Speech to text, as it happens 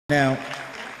Now,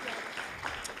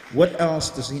 what else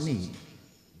does he need?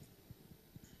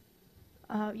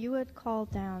 You had called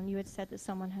down, you had said that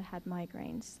someone had had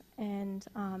migraines, and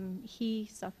he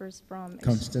suffers from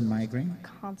Constant migraine?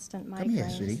 constant migraines. Come here,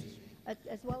 sweetie.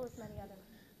 As well as many other.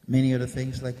 Many other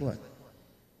things like what?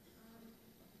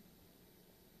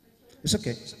 It's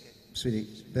okay, sweetie.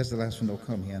 That's the last one that'll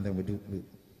come here, and then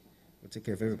we'll take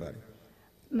care of everybody.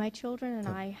 My children and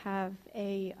I have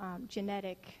a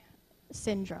genetic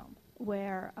syndrome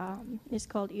where it's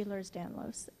called Ehlers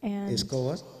Danlos. And It's called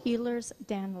what? Ehlers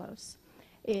Danlos.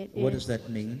 What does that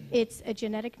mean? It's a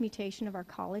genetic mutation of our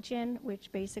collagen,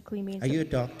 which basically means... Are you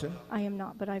a doctor? I am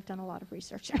not, but I've done a lot of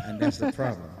research. And that's the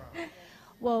problem.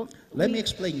 Well, let me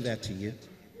explain that to you.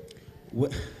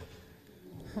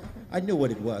 I knew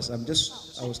what it was. I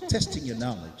was testing your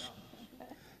knowledge.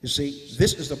 You see,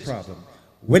 this is the problem.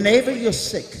 Whenever you're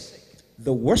sick,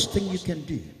 the worst thing you can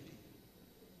do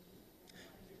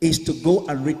is to go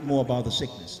and read more about the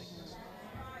sickness.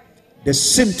 The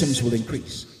symptoms will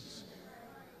increase.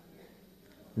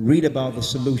 Read about the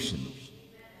solution,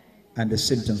 and the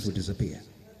symptoms will disappear.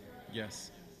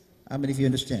 Yes. How many of you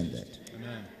understand that?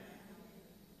 Amen.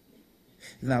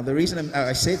 Now, the reason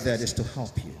I say that is to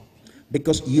help you,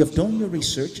 because you have done your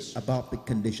research about the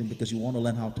condition because you want to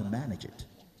learn how to manage it.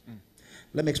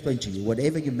 Let me explain to you.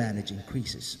 Whatever you manage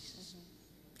increases.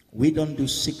 We don't do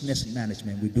sickness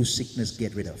management. We do sickness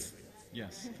get rid of.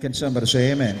 Yes. Can somebody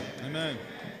say amen? Amen.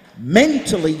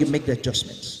 Mentally, you make the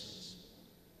adjustments.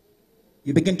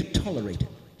 You begin to tolerate it.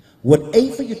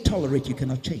 Whatever you tolerate, you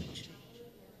cannot change.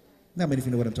 Now, many of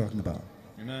you know what I'm talking about.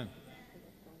 Amen.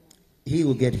 He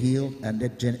will get healed, and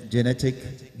that genetic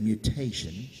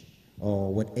mutation,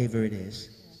 or whatever it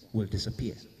is, will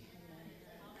disappear.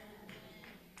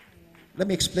 Let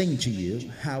me explain to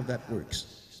you how that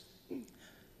works.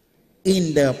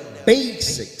 In the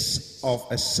basics of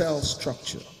a cell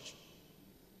structure,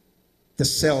 the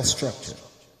cell structure,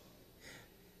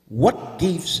 what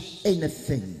gives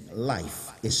anything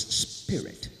life is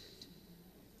spirit.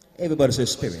 Everybody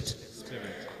says spirit. Spirit.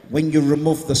 When you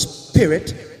remove the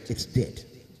spirit, it's dead.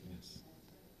 Yes.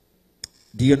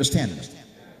 Do you understand that?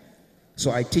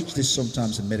 So I teach this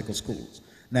sometimes in medical school.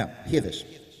 Now, hear this.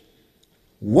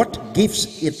 What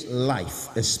gives it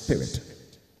life is spirit.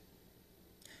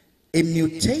 A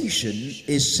mutation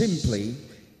is simply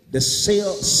the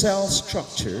cell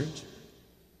structure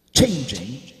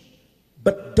changing,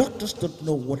 but doctors don't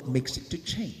know what makes it to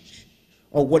change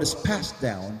or what is passed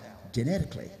down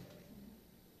genetically.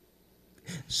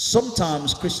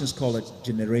 Sometimes Christians call it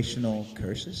generational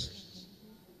curses.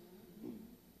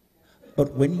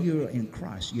 But when you're in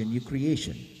Christ, you're a new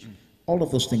creation. All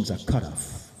of those things are cut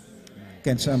off.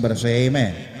 Can somebody say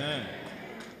amen? Amen.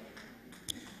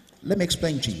 Let me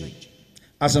explain to you.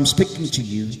 As I'm speaking to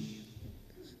you,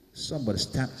 somebody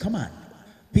stand. Come on.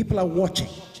 People are watching.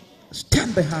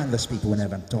 Stand behind these people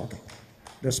whenever I'm talking.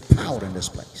 There's power in this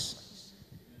place.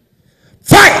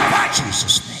 Fire in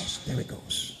Jesus' name. There it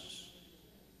goes.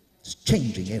 It's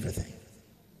changing everything.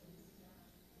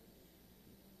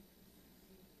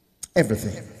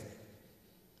 Everything.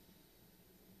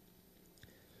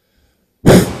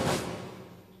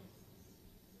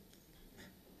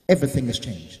 Everything has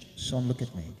changed. Son, look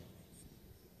at me.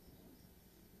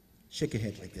 Shake your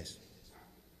head like this.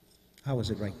 How is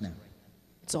it right now?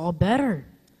 It's all better.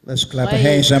 Let's clap our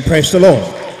hands and praise the Lord.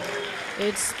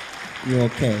 It's You're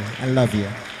okay. I love you.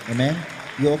 Amen?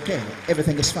 You're okay.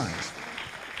 Everything is fine.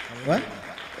 What?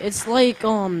 it's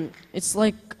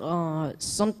like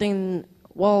something.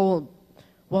 Well,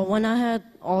 when I had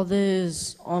all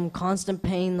this constant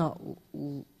pain a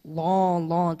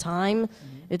long time,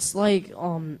 it's like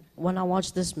when I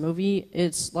watch this movie,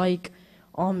 it's like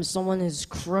someone is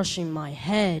crushing my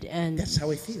head, and That's how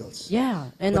it feels.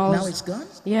 yeah, and But also, now it's gone?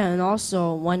 yeah, and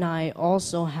also when I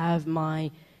also have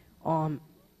my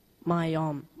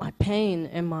my pain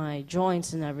in my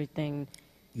joints and everything.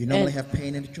 You normally And- have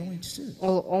pain in the joints too.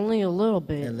 Well, only a little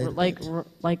bit, A little like bit.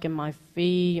 like in my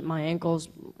feet, my ankles,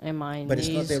 and my But knees.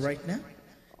 it's not there right now.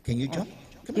 Can you jump?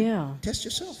 Come on. Yeah. Test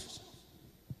yourself.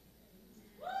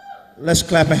 Let's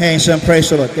clap our hands and praise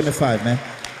the Lord. Give me 5, man.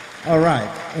 All right.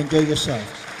 Enjoy yourself.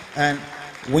 And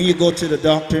when you go to the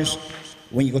doctors,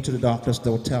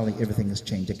 they'll tell you everything has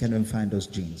changed. They can't even find those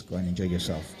genes. Go and enjoy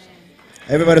yourself.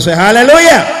 Everybody say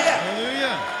hallelujah.